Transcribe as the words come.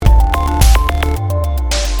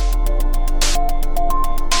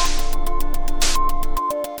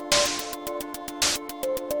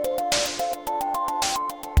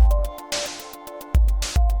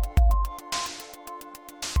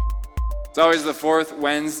always the fourth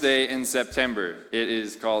Wednesday in September. It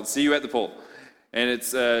is called See You at the Pole. And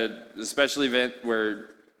it's a special event where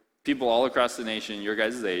people all across the nation, your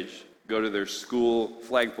guys' age, go to their school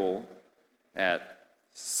flagpole at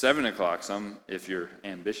 7 o'clock, some if you're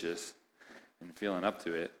ambitious and feeling up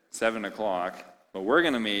to it, 7 o'clock. But we're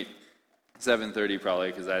going to meet 7:30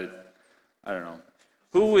 probably, because I don't know.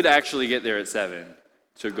 Who would actually get there at 7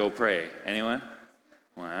 to go pray? Anyone?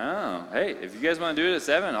 Wow. Hey, if you guys want to do it at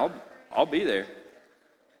 7, I'll be there.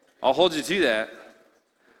 I'll hold you to that.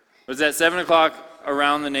 But it's at 7 o'clock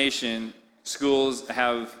around the nation, schools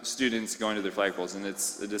have students going to their flagpoles, and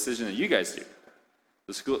it's a decision that you guys do.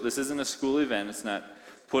 This isn't a school event. It's not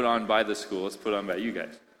put on by the school. It's put on by you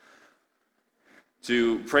guys.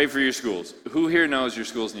 To pray for your schools. Who here knows your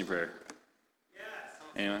schools need prayer? Yes.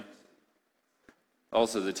 Anyone?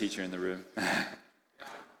 Also the teacher in the room.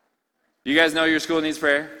 You guys know your school needs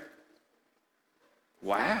prayer?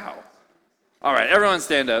 Wow. All right, everyone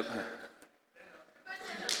stand up.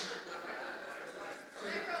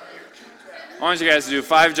 I want you guys to do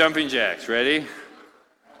 5 jumping jacks. Ready?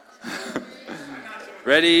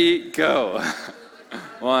 Ready, go.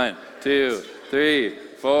 1, 2, 3,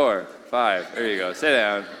 4, 5. There you go. Sit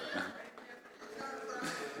down.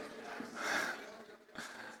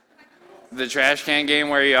 The trash can game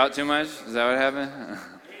wear you out too much? Is that what happened?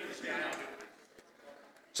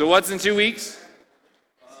 So what's in 2 weeks?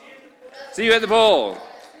 See you at the pole.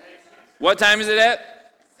 What time is it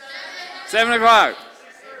at? 7 o'clock.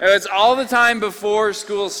 It's all the time before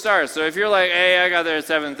school starts. So if you're like, hey, I got there at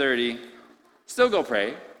 7:30, still go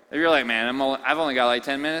pray. If you're like, man, I've only got like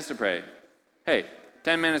 10 minutes to pray. Hey,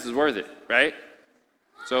 10 minutes is worth it, right?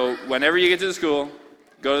 So whenever you get to the school,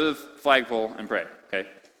 go to the flagpole and pray, okay?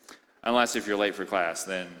 Unless if you're late for class,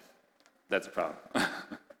 then that's a problem.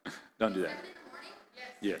 Don't do that.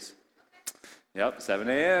 Yes. Yep, 7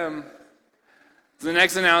 a.m. So the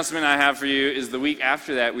next announcement I have for you is the week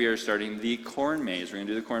after that we are starting the corn maze. We're going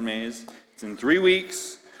to do the corn maze. It's in 3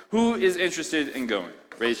 weeks. Who is interested in going?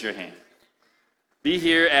 Raise your hand. Be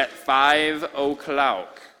here at 5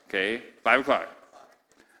 o'clock, okay? 5 o'clock.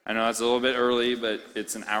 I know that's a little bit early, but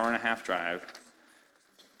it's an hour and a half drive.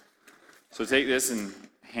 So take this and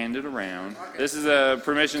hand it around. This is a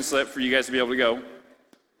permission slip for you guys to be able to go.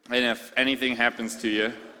 And if anything happens to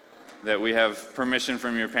you, that we have permission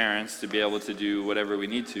from your parents to be able to do whatever we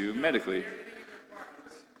need to medically.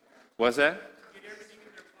 What's that?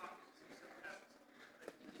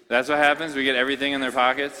 That's what happens? We get everything in their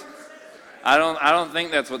pockets? I don't think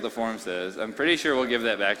that's what the form says. I'm pretty sure we'll give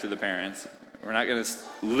that back to the parents. We're not going to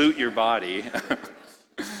loot your body.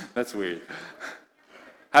 That's weird.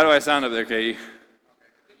 How do I sound up there, Katie?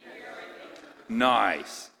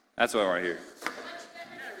 Nice. That's what I want to hear.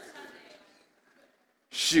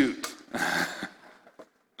 Shoot.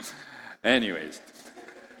 Anyways.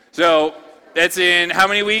 So, that's in how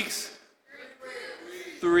many weeks?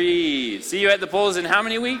 3. See you at the polls in how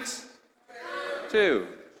many weeks? 2.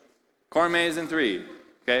 Corn maze in 3.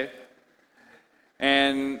 Okay?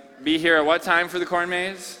 And be here at what time for the corn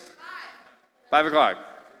maze? 5 o'clock.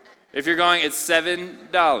 If you're going, it's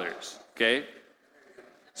 $7. Okay?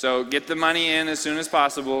 So get the money in as soon as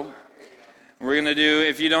possible. We're going to do,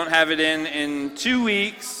 if you don't have it in 2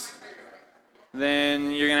 weeks,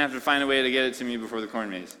 then you're going to have to find a way to get it to me before the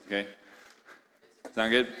corn maze, okay?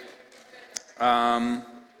 Sound good?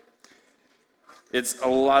 It's a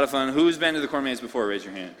lot of fun. Who's been to the corn maze before? Raise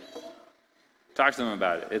your hand. Talk to them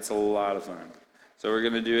about it. It's a lot of fun. So we're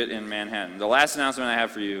going to do it in Manhattan. The last announcement I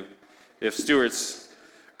have for you, if Stuart's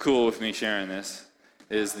cool with me sharing this,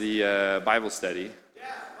 is the Bible study.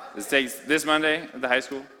 This takes this Monday at the high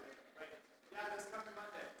school.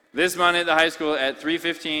 This Monday at the high school at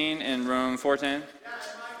 3:15 in room 410?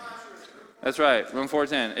 That's right, room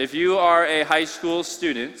 410. If you are a high school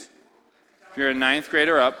student, if you're a 9th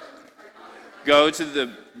grader up, go to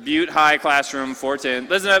the Butte High classroom 410.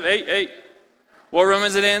 Listen up, hey. What room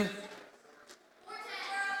is it in?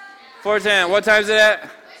 410. What time is it at?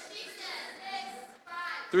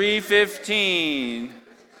 3:15.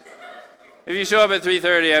 If you show up at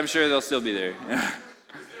 3:30, I'm sure they'll still be there.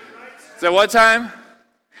 So what time?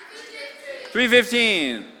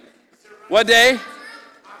 3:15. What day?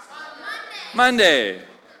 Monday.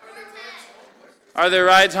 Are there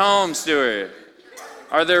rides home, Stuart?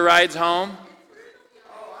 Are there rides home?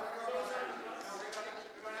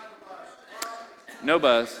 No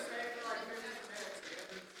bus.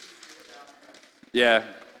 Yeah.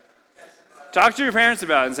 Talk to your parents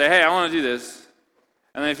about it and say, hey, I want to do this.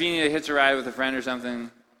 And then if you need to hitch a ride with a friend or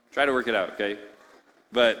something, try to work it out, okay?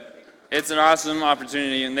 But it's an awesome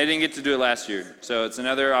opportunity, and they didn't get to do it last year. So it's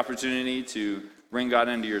another opportunity to bring God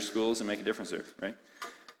into your schools and make a difference there, right?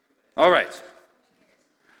 All right.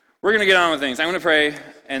 We're going to get on with things. I'm going to pray,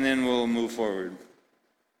 and then we'll move forward.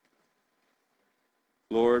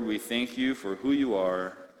 Lord, we thank you for who you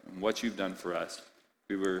are and what you've done for us.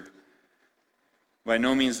 We were by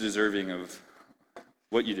no means deserving of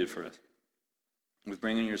what you did for us, with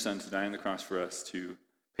bringing your son to die on the cross for us to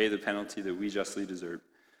pay the penalty that we justly deserve.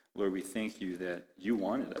 Lord, we thank you that you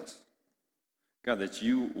wanted us. God, that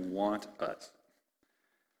you want us.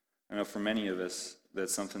 I know for many of us,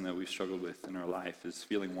 that's something that we've struggled with in our life, is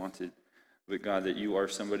feeling wanted. But God, that you are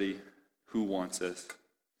somebody who wants us,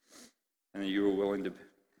 and that you are willing to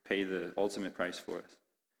pay the ultimate price for us.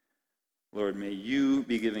 Lord, may you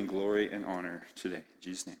be given glory and honor today. In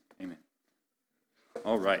Jesus' name, amen.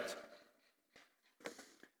 All right.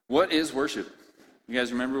 What is worship? You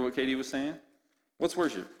guys remember what Katie was saying? What's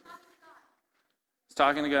worship? It's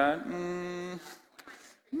talking to God?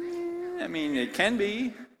 I mean, it can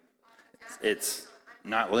be. It's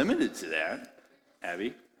not limited to that, Abby.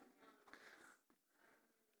 It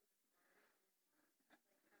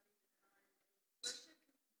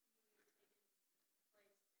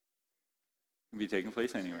can be taking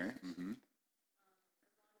place anywhere. Mm-hmm.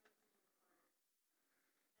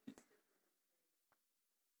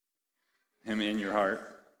 Him in your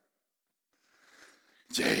heart.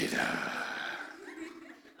 Jada.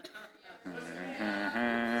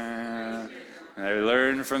 I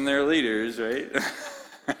learn from their leaders, right?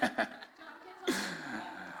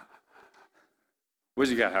 What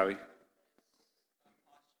you got, Howie?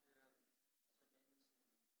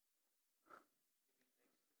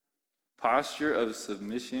 Posture of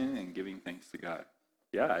submission and giving thanks to God.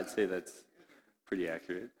 Yeah, I'd say that's pretty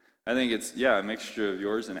accurate. I think it's, a mixture of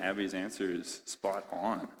yours and Abby's answer is spot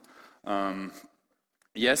on.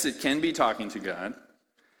 Yes, it can be talking to God.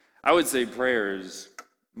 I would say prayer is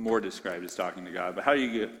more described as talking to God, but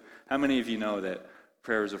how many of you know that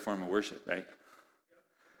prayer is a form of worship, right?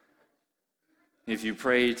 If you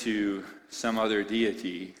pray to some other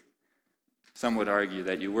deity, some would argue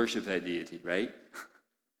that you worship that deity, right?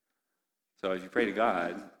 So if you pray to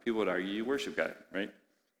God, people would argue you worship God, right?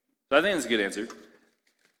 So I think that's a good answer.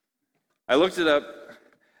 I looked it up.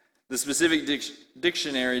 The specific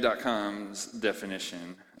dictionary.com's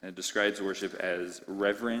definition, it describes worship as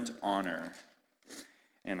reverent honor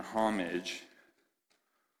and homage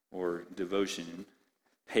or devotion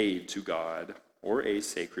paid to God or a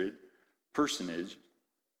sacred personage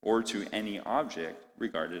or to any object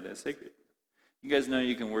regarded as sacred. You guys know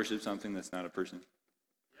you can worship something that's not a person?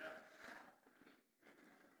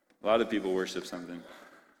 A lot of people worship something.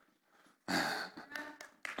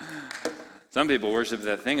 Some people worship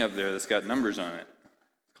that thing up there that's got numbers on it.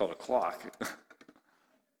 It's called a clock.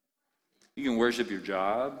 You can worship your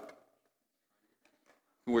job.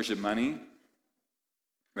 You can worship money.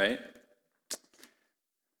 Right?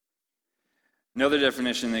 Another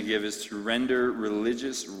definition they give is to render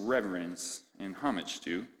religious reverence and homage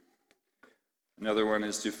to. Another one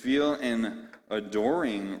is to feel an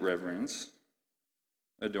adoring reverence.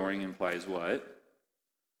 Adoring implies what?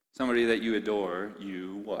 Somebody that you adore,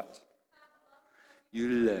 you what? You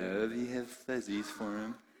love, you have fuzzies for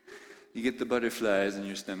him. You get the butterflies in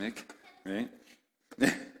your stomach, right?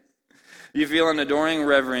 You feel an adoring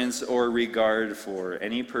reverence or regard for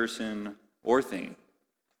any person or thing.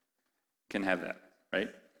 Can have that, right?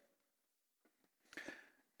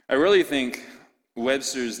 I really think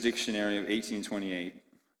Webster's Dictionary of 1828,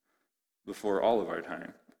 before all of our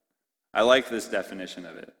time, I like this definition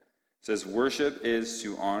of it. It says, worship is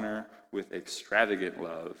to honor with extravagant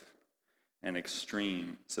love and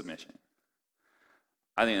extreme submission.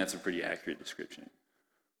 I think that's a pretty accurate description.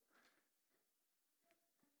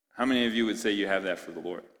 How many of you would say you have that for the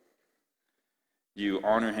Lord? You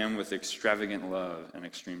honor him with extravagant love and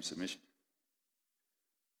extreme submission.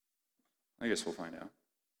 I guess we'll find out.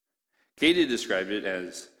 Katie described it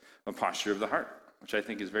as a posture of the heart, which I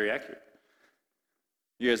think is very accurate.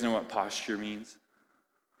 You guys know what posture means?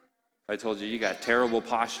 If I told you got terrible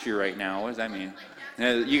posture right now, what does that mean?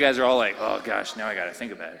 You guys are all like, oh gosh, now I got to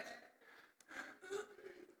think about it.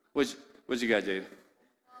 What you got, Jade?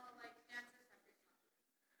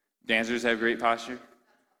 Dancers have great posture?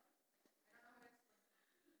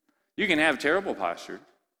 You can have terrible posture,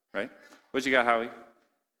 right? What you got, Howie?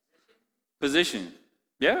 Position.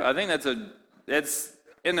 Yeah, I think that's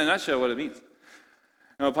in a nutshell what it means.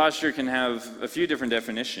 Now, posture can have a few different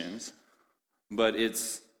definitions, but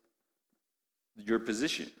it's your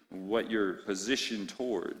position, what you're positioned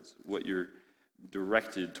towards, what you're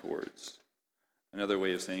directed towards. Another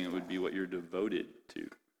way of saying it would be what you're devoted to.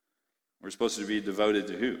 We're supposed to be devoted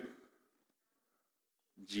to who?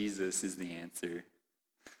 Jesus is the answer.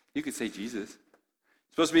 You could say Jesus.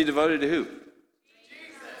 Supposed to be devoted to who?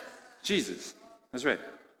 Jesus. That's right.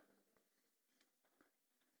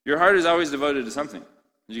 Your heart is always devoted to something.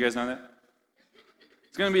 Did you guys know that?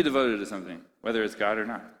 It's going to be devoted to something, whether it's God or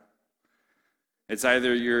not. It's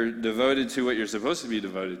either you're devoted to what you're supposed to be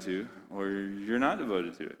devoted to, or you're not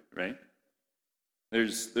devoted to it, right?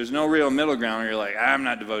 There's no real middle ground where you're like, I'm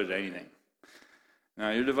not devoted to anything.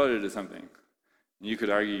 No, you're devoted to something. You could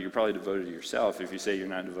argue you're probably devoted to yourself if you say you're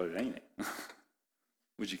not devoted to anything,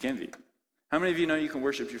 which you can be. How many of you know you can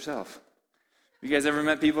worship yourself? You guys ever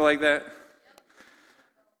met people like that?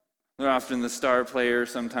 They're often the star player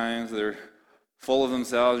sometimes. They're full of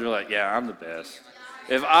themselves. You're like, yeah, I'm the best.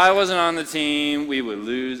 If I wasn't on the team, we would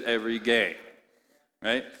lose every game.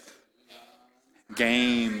 Right?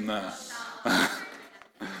 Game.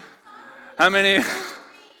 How many?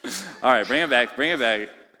 All right, bring it back.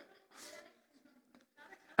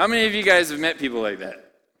 How many of you guys have met people like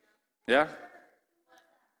that? Yeah?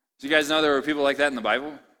 Do you guys know there were people like that in the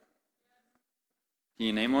Bible? Can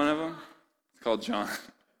you name one of them? It's called John.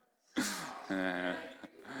 The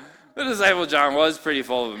disciple John was pretty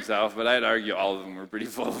full of himself, but I'd argue all of them were pretty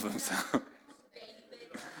full of themselves.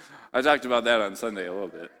 I talked about that on Sunday a little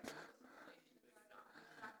bit.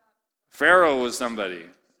 Pharaoh was somebody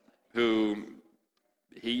who,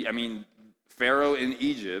 Pharaoh in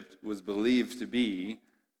Egypt was believed to be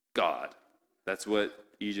God. That's what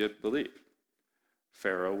Egypt believed.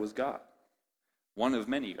 Pharaoh was God, one of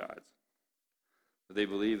many gods. But they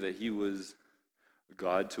believed that he was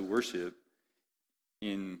God to worship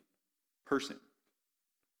in person.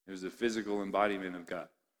 It was a physical embodiment of God.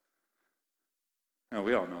 Now,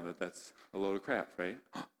 we all know that that's a load of crap, right?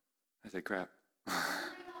 I said crap.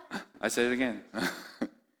 I said it again.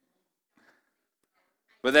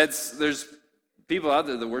 But there's people out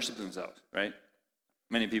there that worship themselves, right?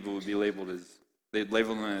 Many people would be they'd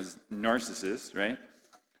label them as narcissists, right?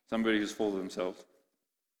 Somebody who's full of themselves.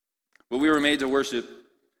 But we were made to worship,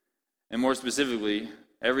 and more specifically,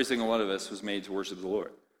 every single one of us was made to worship the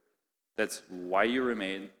Lord. That's why you were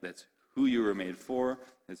made. That's who you were made for.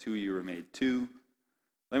 That's who you were made to.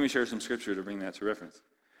 Let me share some scripture to bring that to reference.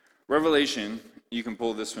 Revelation, you can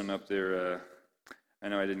pull this one up there. I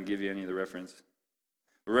know I didn't give you any of the reference.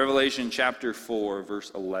 Revelation chapter 4,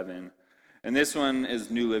 verse 11. And this one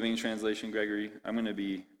is New Living Translation, Gregory. I'm going to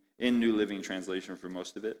be in New Living Translation for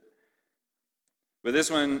most of it. But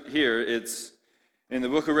this one here, it's in the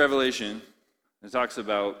book of Revelation. It talks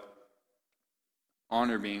about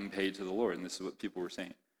honor being paid to the Lord, and this is what people were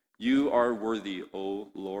saying. You are worthy, O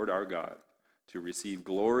Lord our God, to receive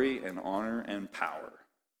glory and honor and power.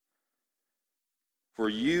 For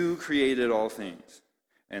you created all things,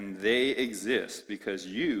 and they exist because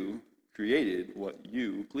you created what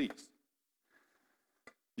you pleased.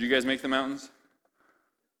 Did you guys make the mountains?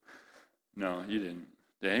 No, you didn't.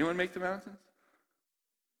 Did anyone make the mountains?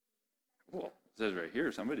 Well, it says right here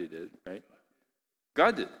somebody did, right?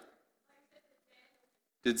 God did.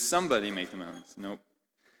 Did somebody make the mountains? Nope.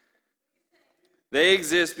 They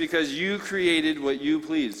exist because you created what you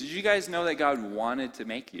pleased. Did you guys know that God wanted to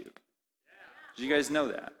make you? Did you guys know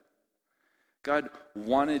that? God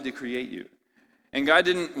wanted to create you. And God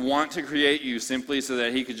didn't want to create you simply so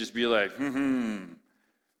that he could just be like,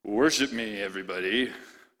 worship me, everybody.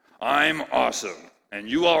 I'm awesome, and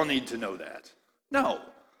you all need to know that. No.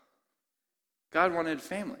 God wanted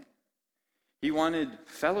family. He wanted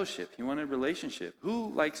fellowship. He wanted relationship.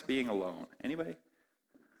 Who likes being alone? Anybody?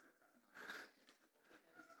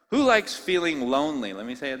 Who likes feeling lonely? Let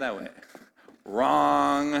me say it that way.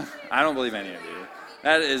 Wrong. I don't believe any of you.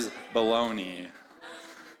 That is baloney.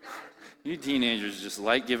 You teenagers just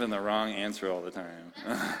like giving the wrong answer all the time.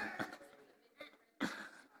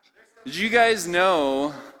 Did you guys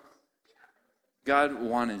know God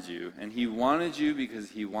wanted you? And he wanted you because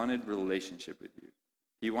he wanted relationship with you.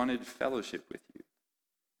 He wanted fellowship with you.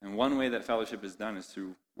 And one way that fellowship is done is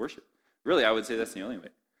through worship. Really, I would say that's the only way.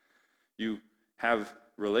 You have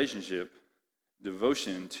relationship,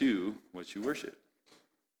 devotion to what you worship.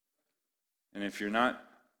 And if you're not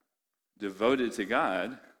devoted to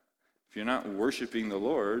God, if you're not worshiping the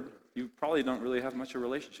Lord, you probably don't really have much of a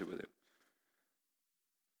relationship with him.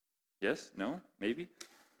 Yes? No? Maybe?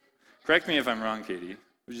 Correct me if I'm wrong, Katie.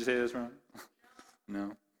 Would you say that's wrong?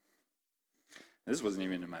 No. This wasn't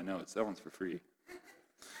even in my notes. That one's for free.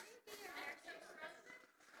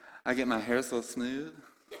 I get my hair so smooth.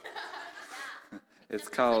 It's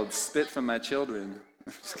called Spit from My Children.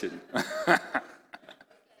 I'm just kidding.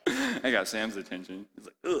 I got Sam's attention. He's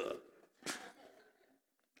like, ugh.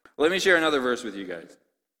 Let me share another verse with you guys.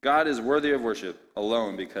 God is worthy of worship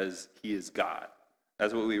alone because he is God.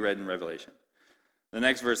 That's what we read in Revelation. The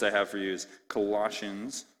next verse I have for you is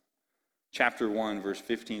Colossians chapter 1, verse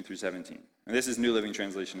 15 through 17. And this is New Living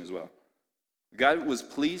Translation as well. God was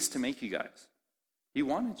pleased to make you guys. He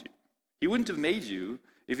wanted you. He wouldn't have made you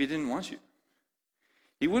if he didn't want you.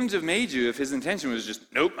 He wouldn't have made you if his intention was just,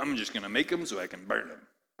 nope, I'm just going to make them so I can burn them.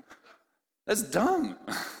 That's dumb.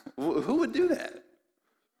 Who would do that?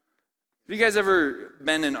 Have you guys ever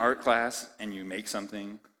been in art class and you make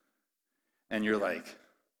something and you're like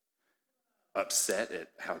upset at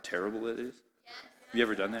how terrible it is? Yes. Have you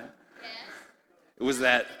ever done that?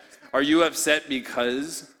 Yes. Are you upset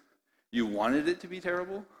because you wanted it to be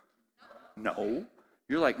terrible? No.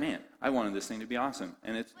 You're like, man, I wanted this thing to be awesome,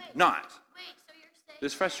 and it's not. So you're saying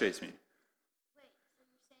this frustrates me. So you're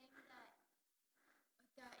saying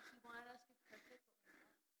that he wanted us to be perfect?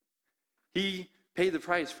 He paid the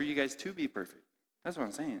price for you guys to be perfect. That's what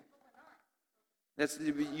I'm saying.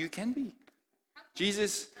 You can be.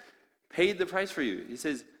 Jesus paid the price for you. He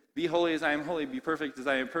says, be holy as I am holy, be perfect as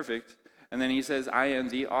I am perfect. And then he says, I am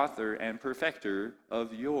the author and perfecter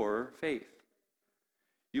of your faith.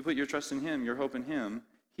 You put your trust in him, your hope in him,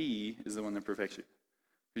 he is the one that perfects you.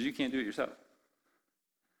 Because you can't do it yourself.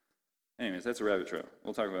 Anyways, that's a rabbit trail.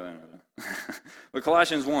 We'll talk about that another. But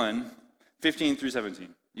Colossians 1, 15 through 17.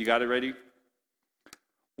 You got it ready?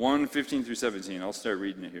 1, 15 through 17. I'll start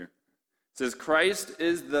reading it here. It says, Christ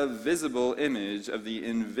is the visible image of the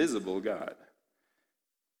invisible God.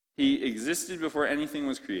 He existed before anything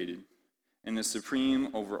was created and is supreme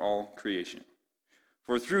over all creation.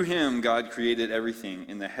 For through him God created everything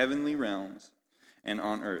in the heavenly realms and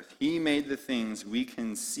on earth. He made the things we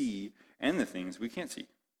can see and the things we can't see,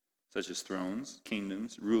 such as thrones,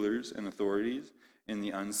 kingdoms, rulers, and authorities in the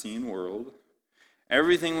unseen world.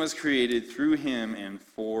 Everything was created through him and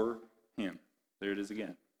for him. There it is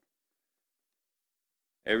again.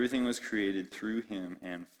 Everything was created through him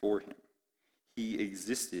and for him. He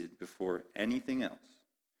existed before anything else,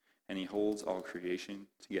 and he holds all creation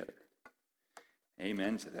together.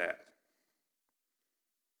 Amen to that.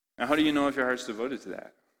 Now, how do you know if your heart's devoted to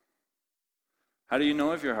that? How do you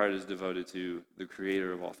know if your heart is devoted to the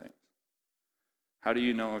creator of all things? How do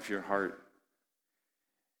you know if your heart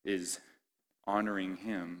is honoring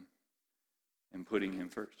him and putting him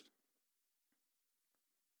first?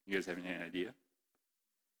 You guys have any idea?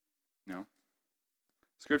 No?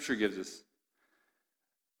 Scripture gives us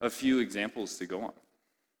a few examples to go on.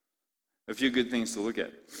 A few good things to look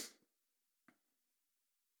at.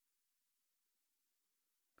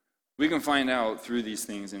 We can find out through these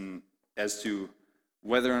things as to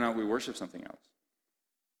whether or not we worship something else.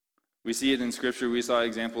 We see it in Scripture. We saw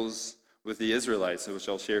examples with the Israelites, which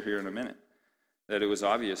I'll share here in a minute, that it was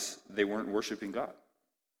obvious they weren't worshiping God.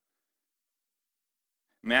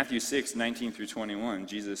 Matthew 6, 19 through 21,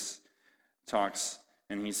 Jesus talks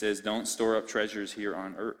and he says, don't store up treasures here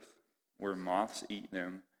on earth, where moths eat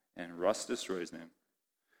them and rust destroys them,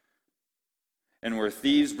 and where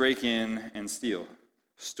thieves break in and steal.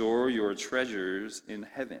 Store your treasures in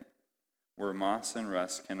heaven, where moths and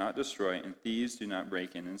rust cannot destroy, and thieves do not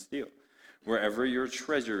break in and steal. Wherever your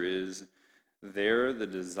treasure is, there the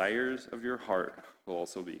desires of your heart will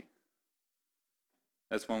also be.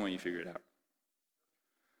 That's one way you figure it out.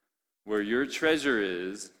 Where your treasure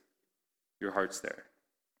is, your heart's there.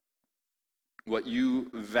 What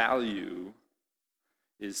you value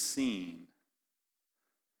is seen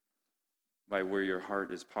by where your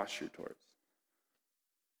heart is postured towards.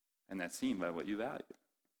 And that's seen by what you value.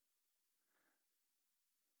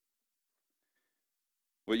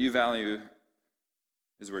 What you value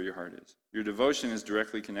is where your heart is. Your devotion is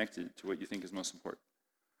directly connected to what you think is most important.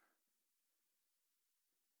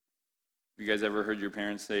 Have you guys ever heard your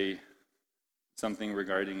parents say something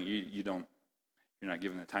regarding you're not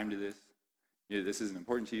giving the time to this? This isn't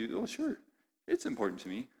important to you? Oh, sure, it's important to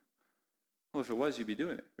me. Well, if it was, you'd be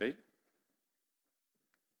doing it, right?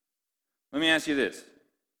 Let me ask you this.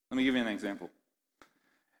 Let me give you an example.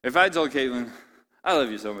 If I told Caitlin, I love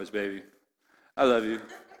you so much, baby. I love you.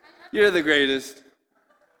 You're the greatest.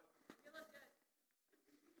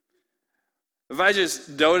 If I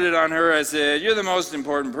just doted on her, I said, you're the most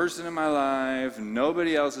important person in my life.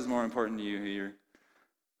 Nobody else is more important to you here.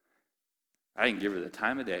 I didn't give her the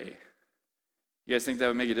time of day. You guys think that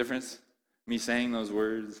would make a difference? Me saying those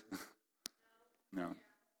words? No.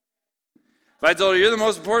 If I told her, you're the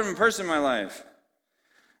most important person in my life,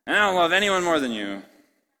 and I don't love anyone more than you.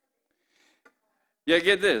 Yeah,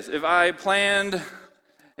 get this. If I planned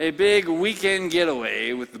a big weekend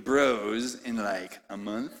getaway with the bros in like a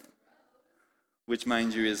month, which,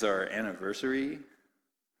 mind you, is our anniversary,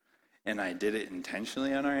 and I did it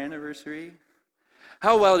intentionally on our anniversary,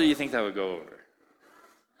 how well do you think that would go over?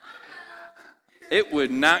 It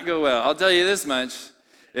would not go well. I'll tell you this much.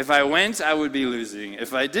 If I went, I would be losing.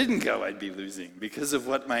 If I didn't go, I'd be losing because of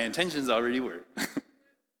what my intentions already were.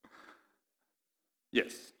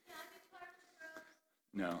 Yes.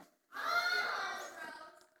 No.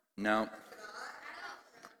 No.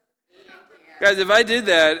 Guys, if I did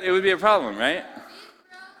that, it would be a problem, right?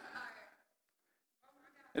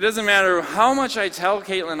 It doesn't matter how much I tell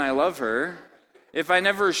Caitlin I love her. If I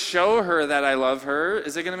never show her that I love her,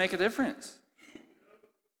 is it going to make a difference?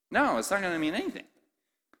 No, it's not going to mean anything.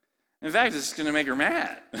 In fact, it's going to make her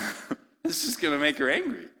mad. It's just going to make her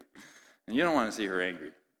angry. And you don't want to see her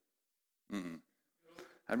angry.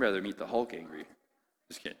 I'd rather meet the Hulk angry.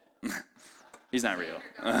 Just kidding. He's not real.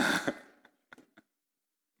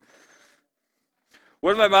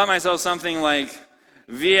 What if I bought myself something like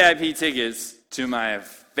VIP tickets to my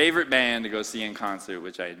favorite band to go see in concert,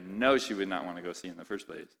 which I know she would not want to go see in the first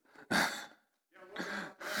place?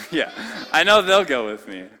 Yeah, I know they'll go with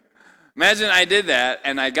me. Imagine I did that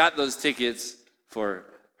and I got those tickets for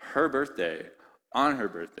her birthday, on her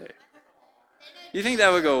birthday. You think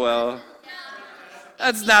that would go well?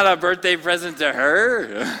 That's not a birthday present to her.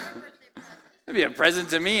 It'd be a present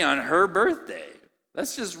to me on her birthday.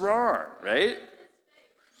 That's just wrong, right?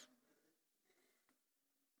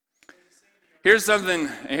 Here's something,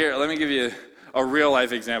 here, let me give you a real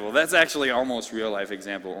life example. That's actually almost real life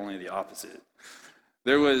example, only the opposite.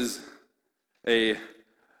 There was a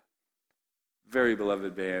very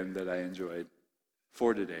beloved band that I enjoyed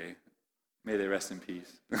for today. May they rest in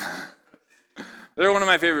peace. They're one of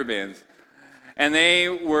my favorite bands. And they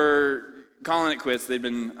were calling it quits. They'd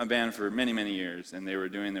been a band for many, many years, and they were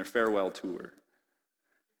doing their farewell tour.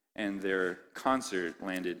 And their concert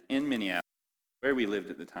landed in Minneapolis, where we lived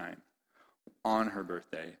at the time, on her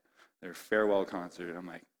birthday. Their farewell concert. I'm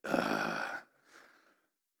like, ugh.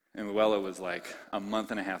 And Luella was like a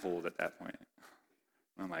month and a half old at that point.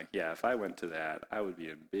 I'm like, yeah, if I went to that, I would be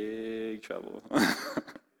in big trouble.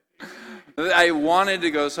 I wanted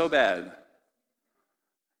to go so bad.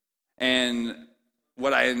 And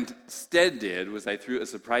what I instead did was I threw a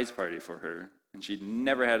surprise party for her, and she'd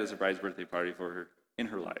never had a surprise birthday party for her in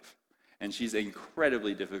her life. And she's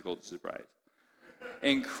incredibly difficult to surprise.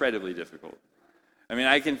 Incredibly difficult. I mean,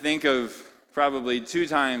 I can think of probably 2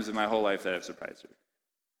 times in my whole life that I've surprised her.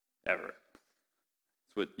 Ever.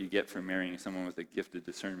 It's what you get for marrying someone with a gift of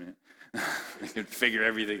discernment. They can figure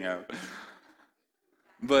everything out.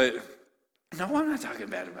 But, no, I'm not talking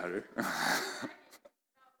bad about her.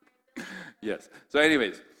 Yes. So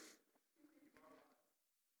anyways,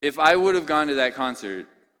 if I would have gone to that concert,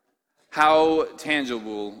 how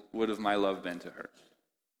tangible would have my love been to her?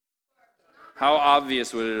 How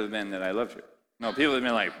obvious would it have been that I loved her? No, people would have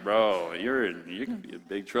been like, bro, you're going to be in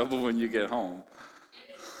big trouble when you get home.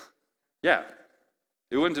 Yeah.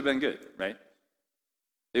 It wouldn't have been good, right?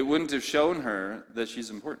 It wouldn't have shown her that she's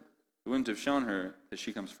important. It wouldn't have shown her that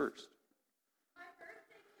she comes first.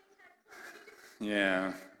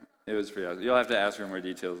 Yeah, it was pretty awesome. You'll have to ask her more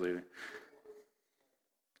details later.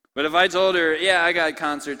 But if I told her, yeah, I got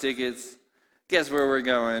concert tickets, guess where we're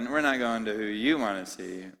going? We're not going to who you want to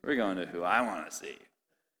see. We're going to who I want to see.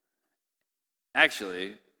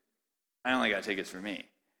 Actually, I only got tickets for me.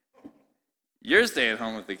 You're staying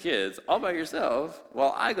home with the kids all by yourself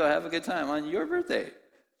while I go have a good time on your birthday.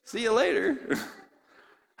 See you later.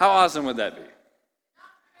 How awesome would that be?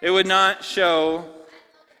 It would not show,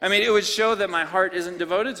 it would show that my heart isn't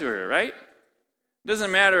devoted to her, right? It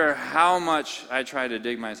doesn't matter how much I try to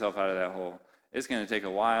dig myself out of that hole. It's going to take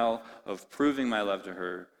a while of proving my love to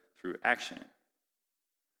her through action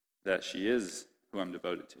that she is who I'm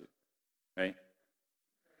devoted to, right?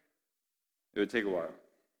 It would take a while.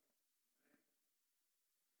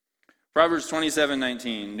 Proverbs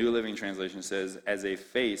 27:19, New Living Translation says, as a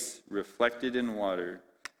face is reflected in water,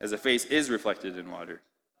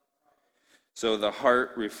 so the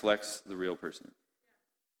heart reflects the real person.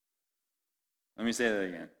 Let me say that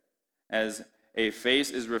again. As a face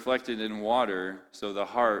is reflected in water, so the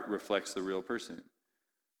heart reflects the real person.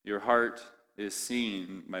 Your heart is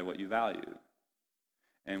seen by what you value.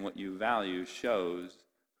 And what you value shows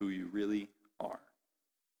who you really are.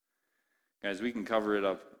 Guys, we can cover it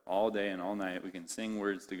up all day and all night. We can sing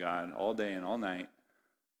words to God all day and all night.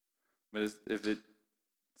 But if it's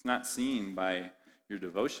not seen by your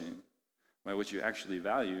devotion, by what you actually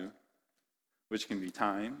value, which can be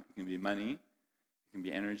time, it can be money, it can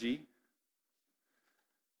be energy,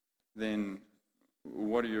 then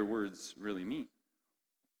what do your words really mean?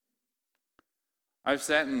 I've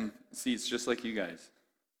sat in seats just like you guys,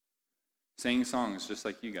 sang songs just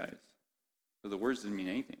like you guys, but the words didn't mean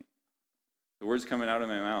anything. The words coming out of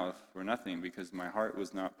my mouth were nothing because my heart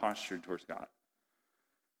was not postured towards God.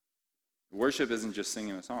 Worship isn't just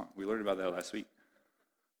singing a song. We learned about that last week.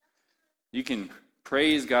 You can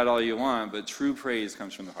praise God all you want, but true praise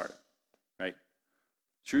comes from the heart, right?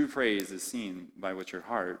 True praise is seen by what your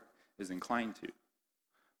heart is inclined to,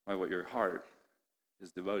 by what your heart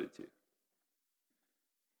is devoted to.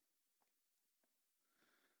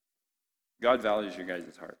 God values your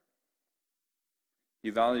guys' heart. He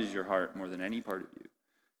values your heart more than any part of you.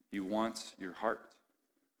 He wants your heart.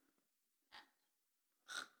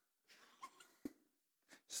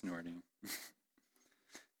 Snorting.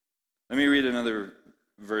 Let me read another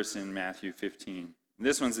verse in Matthew 15.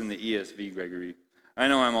 This one's in the ESV, Gregory. I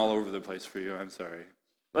know I'm all over the place for you. I'm sorry.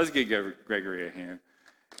 Let's give Gregory a hand.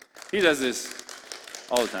 He does this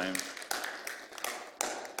all the time.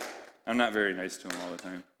 I'm not very nice to him all the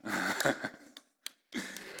time.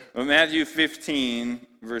 But Matthew 15,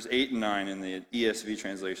 verse 8 and 9 in the ESV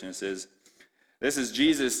translation, it says, this is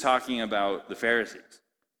Jesus talking about the Pharisees.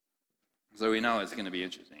 So we know it's going to be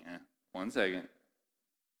interesting. Huh? 1 second.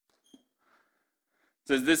 It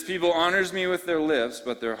says, this people honors me with their lips,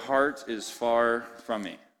 but their heart is far from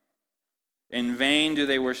me. In vain do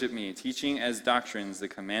they worship me, teaching as doctrines the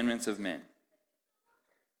commandments of men.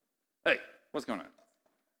 Hey, what's going on?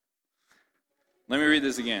 Let me read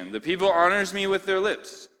this again. The people honors me with their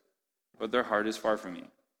lips, but their heart is far from me.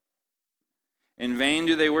 In vain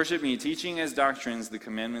do they worship me, teaching as doctrines the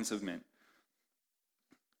commandments of men.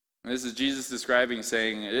 This is Jesus describing,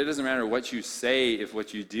 saying, it doesn't matter what you say if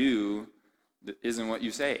what you do isn't what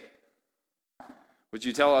you say. What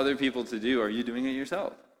you tell other people to do, are you doing it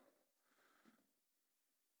yourself?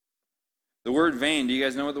 The word vain, do you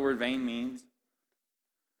guys know what the word vain means?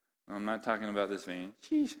 I'm not talking about this vein.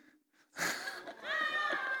 Sheesh.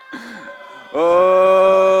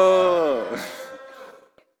 Oh!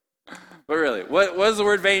 But really, what does the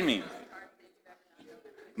word vain mean?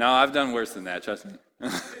 No, I've done worse than that, trust me.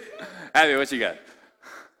 Abby, what you got?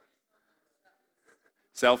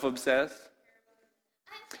 Self-obsessed?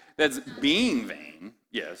 That's being vain.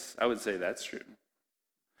 Yes, I would say that's true.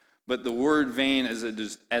 But the word vain as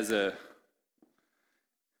an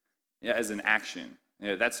action.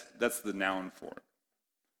 Yeah, that's the noun form.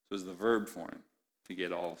 So it's the verb form to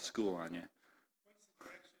get all school on you.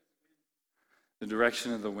 The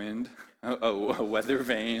direction of the wind. Oh, a weather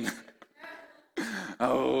vane.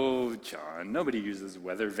 Oh, John, nobody uses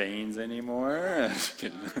weather vanes anymore.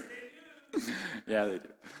 Yeah, they do.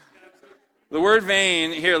 The word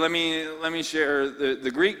vain, here, let me share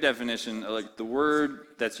the Greek definition, like the word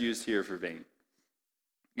that's used here for vain.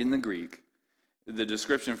 In the Greek, the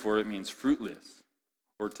description for it means fruitless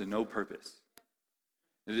or to no purpose.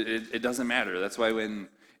 It doesn't matter. That's why when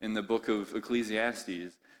in the book of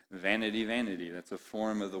Ecclesiastes, vanity, vanity, that's a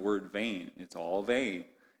form of the word vain. It's all vain.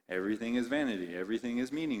 Everything is vanity. Everything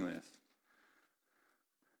is meaningless.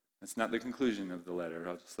 That's not the conclusion of the letter.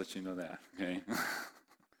 I'll just let you know that, okay?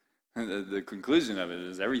 The conclusion of it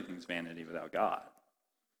is everything's vanity without God.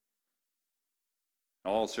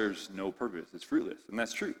 All serves no purpose. It's fruitless, and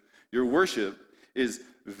that's true. Your worship is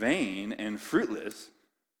vain and fruitless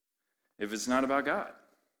if it's not about God.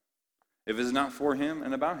 If it's not for Him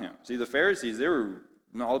and about Him. See, the Pharisees, they were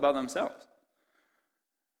all about themselves.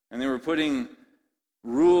 And they were putting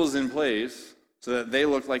rules in place so that they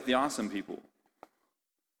looked like the awesome people.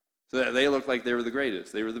 So that they looked like they were the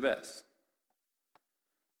greatest. They were the best.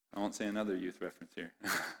 I won't say another youth reference here.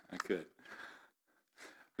 I could.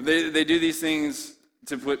 But they do these things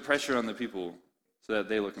to put pressure on the people so that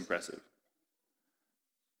they look impressive.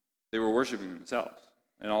 They were worshiping themselves.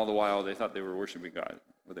 And all the while they thought they were worshiping God,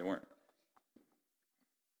 but they weren't.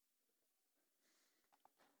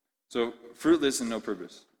 So, fruitless and no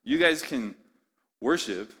purpose. You guys can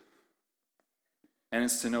worship, and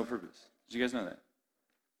it's to no purpose. Did you guys know that?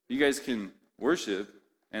 You guys can worship,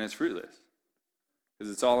 and it's fruitless.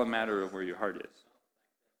 Because it's all a matter of where your heart is.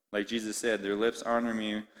 Like Jesus said, their lips honor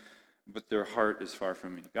me, but their heart is far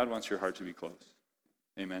from me. God wants your heart to be close.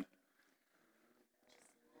 Amen.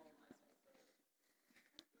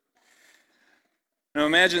 Now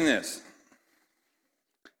imagine this.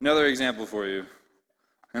 Another example for you.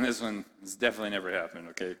 And this one has definitely never happened,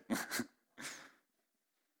 okay?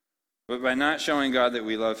 But by not showing God that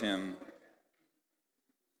we love Him,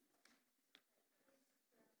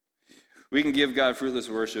 we can give God fruitless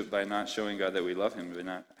worship by not showing God that we love Him, by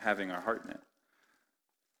not having our heart in it.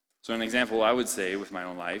 So an example I would say with my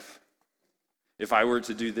own life, if I were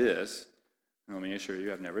to do this, and let me assure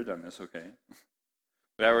you I've never done this, okay?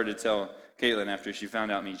 But I were to tell Caitlin after she found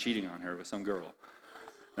out me cheating on her with some girl,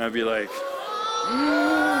 and I'd be like,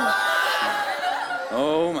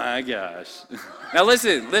 oh my gosh. Now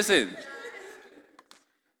listen.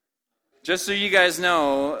 Just so you guys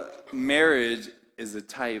know, marriage is a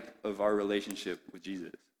type of our relationship with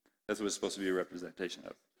Jesus. That's what it's supposed to be a representation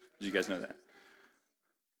of. Did you guys know that?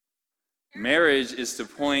 Marriage is to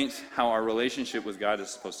point how our relationship with God is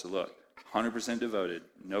supposed to look. 100% devoted.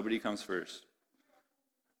 Nobody comes first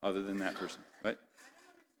other than that person. Right?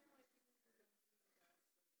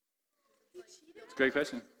 It's a great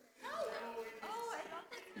question.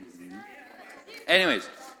 Anyways,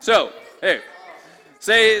 so, hey,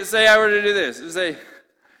 say I were to do this. Say,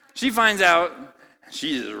 she finds out,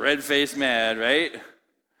 she's red-faced mad, right?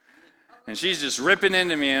 And she's just ripping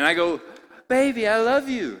into me, and I go, baby, I love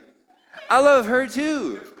you. I love her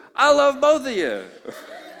too. I love both of you.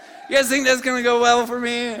 You guys think that's going to go well for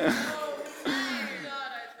me?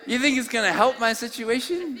 You think it's going to help my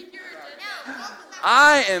situation?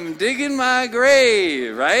 I am digging my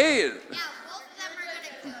grave, right?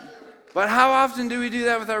 But how often do we do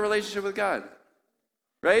that with our relationship with God?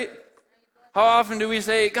 Right? How often do we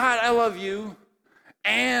say, God, I love you,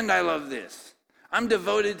 and I love this. I'm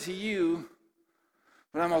devoted to you,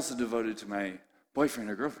 but I'm also devoted to my boyfriend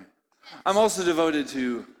or girlfriend. I'm also devoted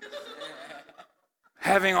to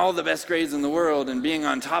having all the best grades in the world and being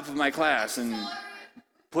on top of my class and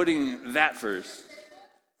putting that first.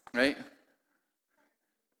 Right?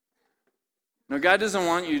 No, God doesn't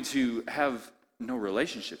want you to have no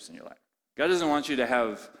relationships in your life. God doesn't want you to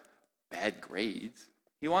have bad grades.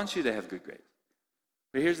 He wants you to have good grades.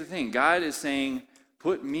 But here's the thing. God is saying,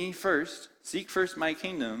 put me first, seek first my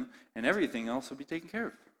kingdom, and everything else will be taken care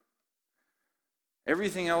of.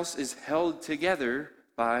 Everything else is held together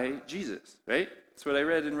by Jesus, right? That's what I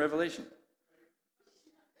read in Revelation.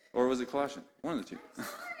 Or was it Colossians? One of the two.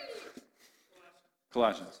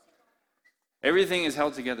 Colossians. Everything is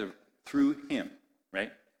held together through him,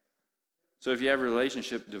 right? So if you have a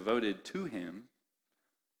relationship devoted to him,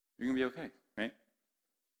 you're going to be okay, right?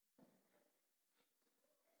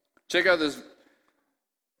 Check out this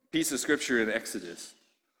piece of scripture in Exodus.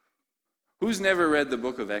 Who's never read the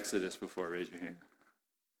book of Exodus before? Raise your hand.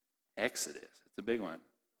 Exodus. It's a big one.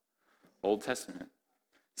 Old Testament.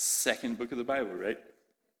 Second book of the Bible, right?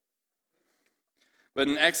 But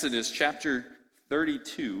in Exodus chapter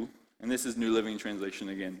 32, and this is New Living Translation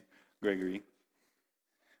again, Gregory.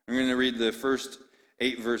 I'm going to read the first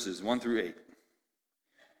 8 verses, 1 through 8.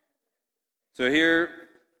 So here,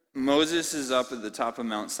 Moses is up at the top of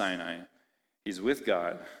Mount Sinai. He's with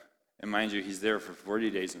God. And mind you, he's there for 40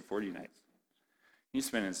 days and 40 nights. He's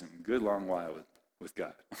spending some good long while with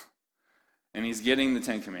God. And he's getting the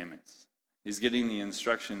 10 Commandments. He's getting the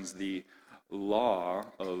instructions, the law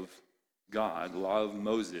of God, law of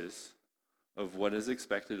Moses, of what is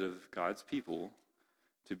expected of God's people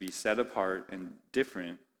to be set apart and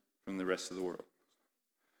different from the rest of the world.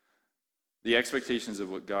 The expectations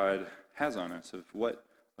of what God has on us, of what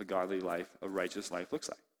a godly life, a righteous life looks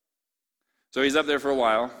like. So he's up there for a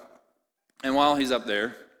while, and while he's up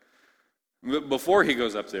there, before he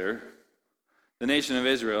goes up there, the nation of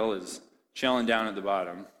Israel is chilling down at the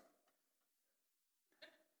bottom.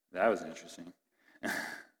 That was interesting.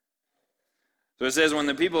 So it says, when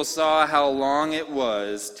the people saw how long it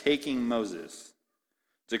was taking Moses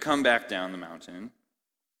to come back down the mountain,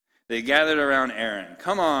 they gathered around Aaron.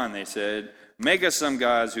 Come on, they said, make us some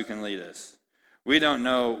gods who can lead us. We don't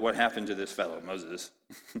know what happened to this fellow, Moses,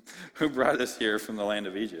 who brought us here from the land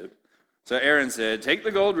of Egypt. So Aaron said, take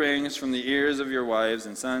the gold rings from the ears of your wives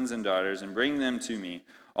and sons and daughters and bring them to me.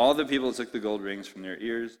 All the people took the gold rings from their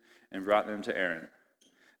ears and brought them to Aaron.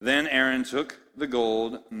 Then Aaron took the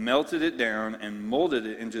gold, melted it down, and molded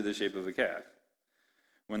it into the shape of a calf.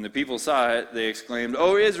 When the people saw it, they exclaimed,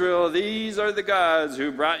 O Israel, these are the gods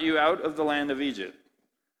who brought you out of the land of Egypt.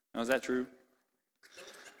 Now, is that true?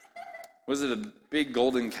 Was it a big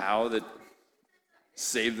golden cow that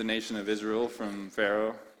saved the nation of Israel from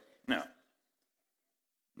Pharaoh? No.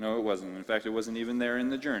 No, it wasn't. In fact, it wasn't even there in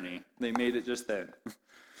the journey. They made it just then.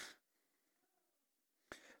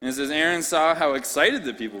 And it says, Aaron saw how excited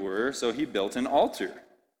the people were, so he built an altar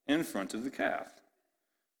in front of the calf.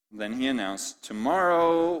 Then he announced,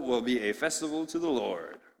 tomorrow will be a festival to the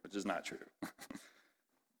Lord, which is not true.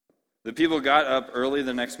 The people got up early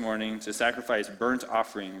the next morning to sacrifice burnt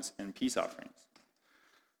offerings and peace offerings.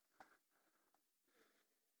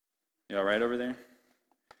 You all right over there?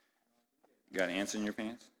 You got ants in your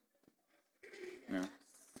pants? No.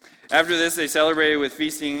 After this, they celebrated with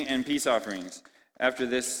feasting and peace offerings. After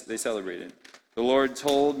this, they celebrated. The Lord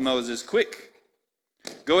told Moses, quick,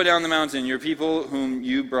 go down the mountain. Your people whom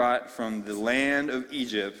you brought from the land of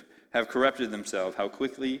Egypt have corrupted themselves. How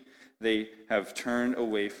quickly they have turned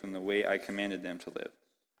away from the way I commanded them to live.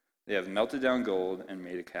 They have melted down gold and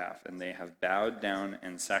made a calf, and they have bowed down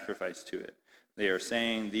and sacrificed to it. They are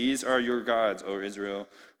saying, these are your gods, O Israel,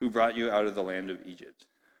 who brought you out of the land of Egypt.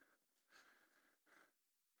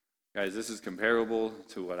 Guys, this is comparable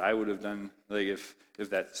to what I would have done, like if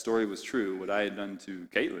that story was true, what I had done to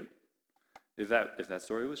Caitlin. If that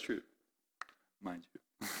story was true, mind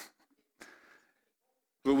you.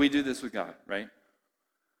 But we do this with God, right?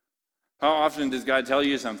 How often does God tell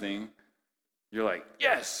you something? You're like,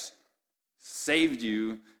 yes, saved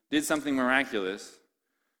you, did something miraculous.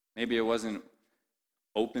 Maybe it wasn't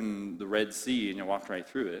open the Red Sea and you walked right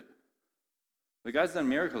through it. But God's done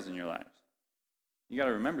miracles in your lives. You got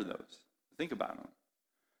to remember those. Think about them.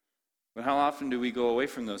 But how often do we go away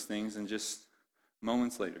from those things and just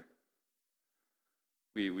moments later,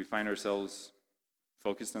 we find ourselves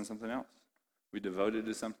focused on something else. We devoted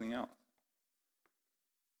to something else.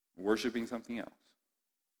 Worshiping something else.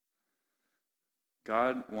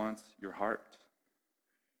 God wants your heart.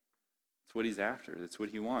 That's what he's after. That's what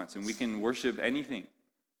he wants. And we can worship anything.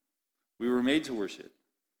 We were made to worship.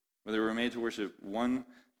 Whether we were made to worship one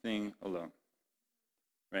thing alone.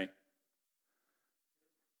 Right?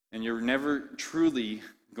 And you're never truly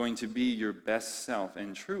going to be your best self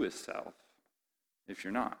and truest self if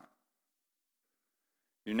you're not.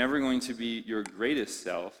 You're never going to be your greatest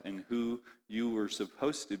self and who you were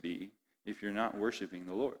supposed to be if you're not worshiping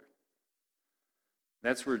the Lord.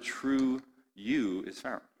 That's where true you is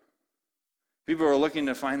found. People are looking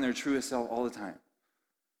to find their truest self all the time.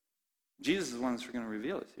 Jesus is the one that's going to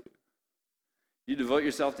reveal it to you. You devote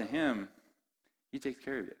yourself to him, he takes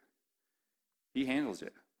care of you. He handles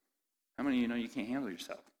it. How many of you know you can't handle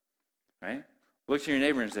yourself? Right? Look to your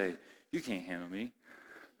neighbor and say, you can't handle me.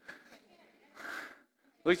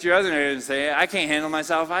 Look to your other neighbor and say, I can't handle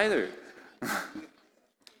myself either.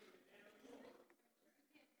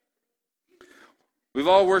 We've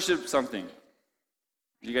all worshiped something.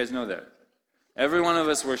 You guys know that. Every one of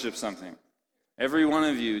us worships something. Every one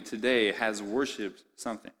of you today has worshipped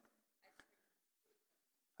something.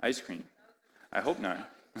 Ice cream. I hope not.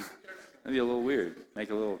 That'd be a little weird.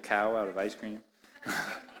 Make a little cow out of ice cream.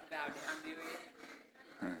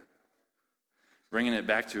 Bringing it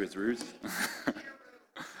back to its roots.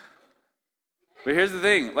 But here's the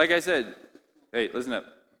thing. Like I said, hey, listen up.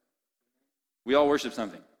 We all worship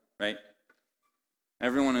something, right?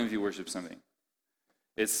 Every one of you worships something.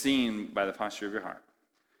 It's seen by the posture of your heart.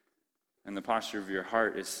 And the posture of your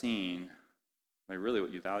heart is seen by really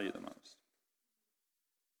what you value the most.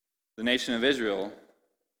 The nation of Israel,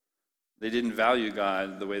 they didn't value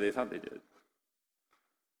God the way they thought they did.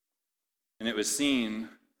 And it was seen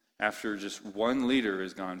after just one leader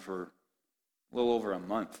is gone for a little over a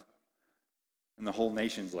month. And the whole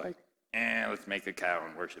nation's like, let's make a cow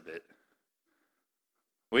and worship it.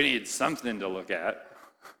 We need something to look at.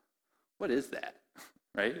 What is that?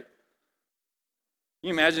 Right? Can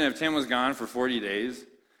you imagine if Tim was gone for 40 days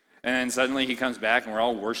and then suddenly he comes back and we're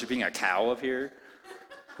all worshiping a cow up here?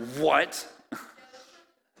 What?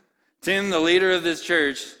 Tim, the leader of this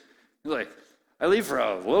church, he's like, I leave for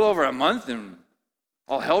a little over a month and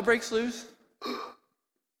all hell breaks loose?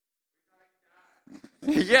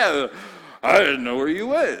 Yeah, I didn't know where you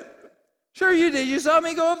went. Sure you did. You saw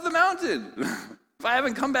me go up the mountain. If I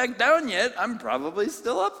haven't come back down yet, I'm probably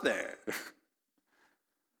still up there.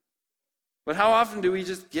 But how often do we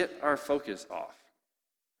just get our focus off?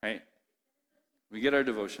 Right? We get our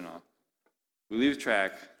devotion off. We lose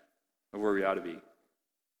track of where we ought to be.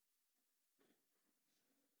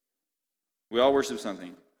 We all worship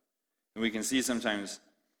something. And we can sometimes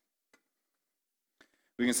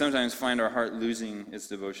find our heart losing its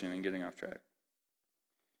devotion and getting off track.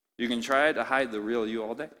 You can try to hide the real you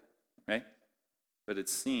all day, right? But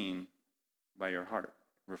it's seen by your heart,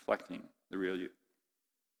 reflecting the real you.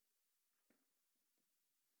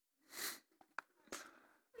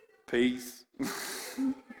 Peace.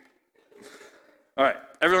 All right,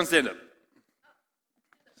 everyone stand up.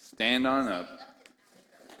 Stand on up.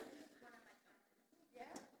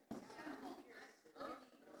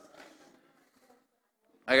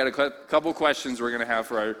 I got a couple questions we're going to have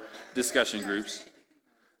for our discussion groups.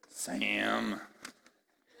 Sam.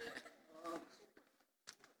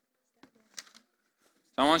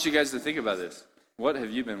 I want you guys to think about this. What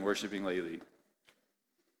have you been worshiping lately?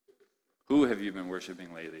 Who have you been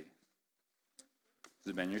worshiping lately?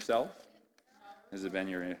 Has it been yourself? Has it been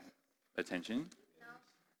your attention?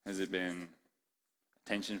 Has it been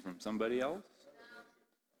attention from somebody else?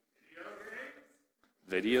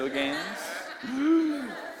 Video games?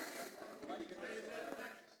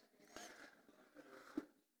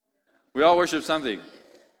 We all worship something.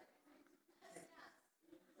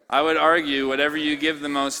 I would argue whatever you give the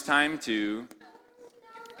most time to,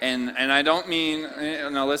 and I don't mean,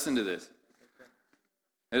 now listen to this.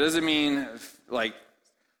 It doesn't mean like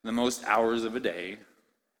the most hours of a day,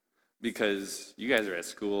 because you guys are at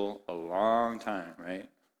school a long time, right?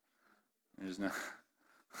 There's no.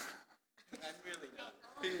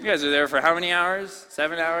 You guys are there for how many hours?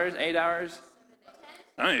 7 hours? 8 hours?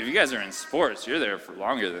 I don't know, if you guys are in sports, you're there for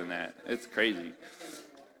longer than that. It's crazy.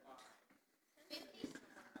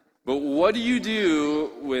 But what do you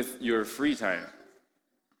do with your free time?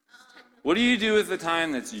 What do you do with the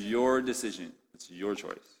time that's your decision? It's your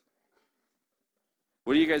choice.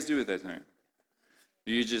 What do you guys do with that time?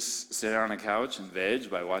 Do you just sit on a couch and veg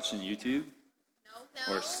by watching YouTube?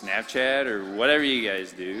 Or Snapchat or whatever you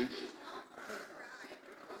guys do?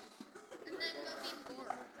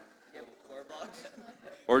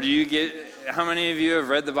 Or do you get, how many of you have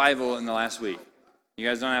read the Bible in the last week? You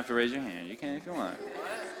guys don't have to raise your hand. You can if you want.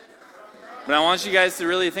 But I want you guys to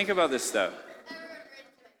really think about this stuff.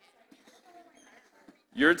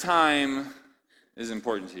 Your time is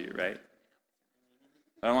important to you, right?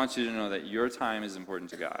 But I want you to know that your time is important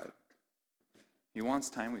to God. He wants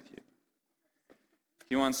time with you.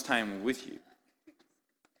 He wants time with you.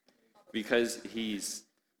 Because he's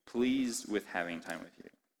pleased with having time with you.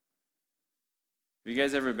 Have you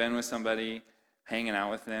guys ever been with somebody, hanging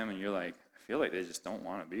out with them, and you're like, I feel like they just don't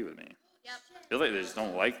want to be with me. I feel like they just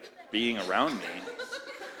don't like being around me.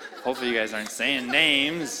 Hopefully you guys aren't saying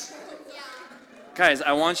names. Guys,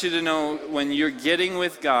 I want you to know when you're getting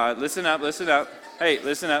with God, listen up. Hey,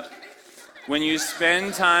 listen up. When you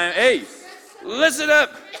spend time, hey, listen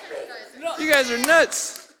up. You guys are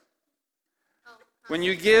nuts. When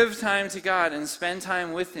you give time to God and spend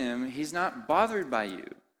time with him, he's not bothered by you.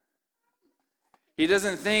 He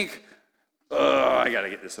doesn't think, oh, I got to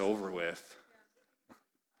get this over with.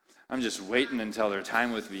 I'm just waiting until their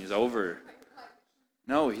time with me is over.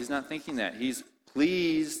 No, he's not thinking that. He's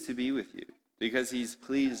pleased to be with you because he's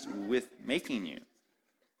pleased with making you.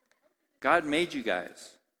 God made you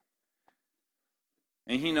guys.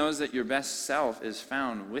 And he knows that your best self is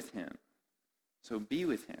found with him. So be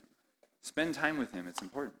with him. Spend time with him. It's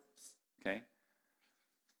important. Okay?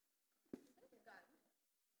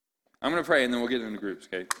 I'm going to pray and then we'll get into groups,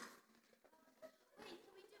 okay?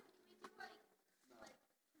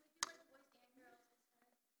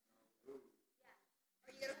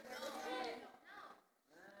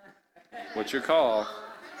 What's your call?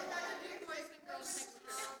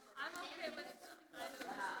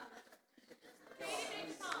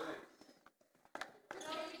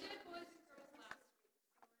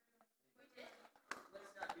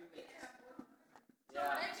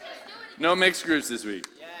 No mixed groups this week.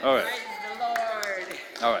 All right.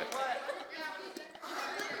 All right.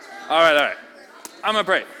 All right. I'm going to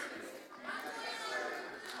pray.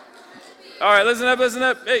 All right, listen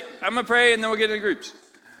up. Hey, I'm going to pray and then we'll get into groups.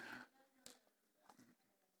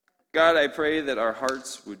 God, I pray that our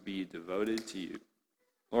hearts would be devoted to you.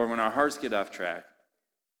 Lord, when our hearts get off track,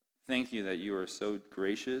 thank you that you are so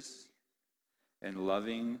gracious and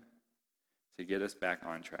loving to get us back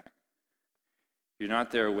on track. You're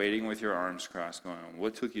not there waiting with your arms crossed going,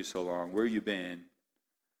 what took you so long? Where you been?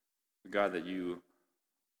 God, that you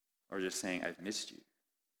are just saying, I've missed you.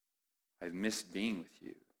 I've missed being with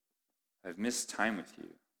you. I've missed time with you.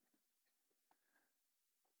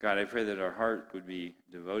 God, I pray that our heart would be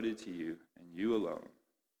devoted to you and you alone.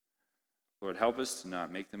 Lord, help us to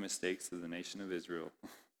not make the mistakes of the nation of Israel,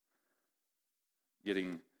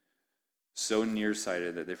 getting so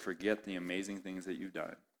nearsighted that they forget the amazing things that you've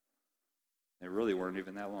done. They really weren't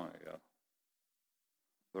even that long ago.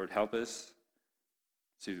 Lord, help us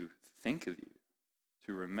to think of you,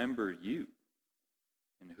 to remember you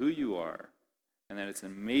and who you are, and that it's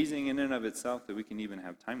amazing in and of itself that we can even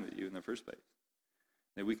have time with you in the first place,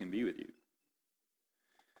 that we can be with you.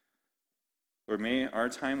 Lord, may our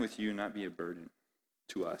time with you not be a burden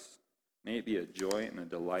to us. May it be a joy and a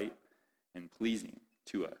delight and pleasing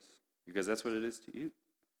to us, because that's what it is to you.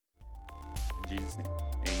 In Jesus' name,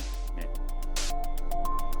 amen.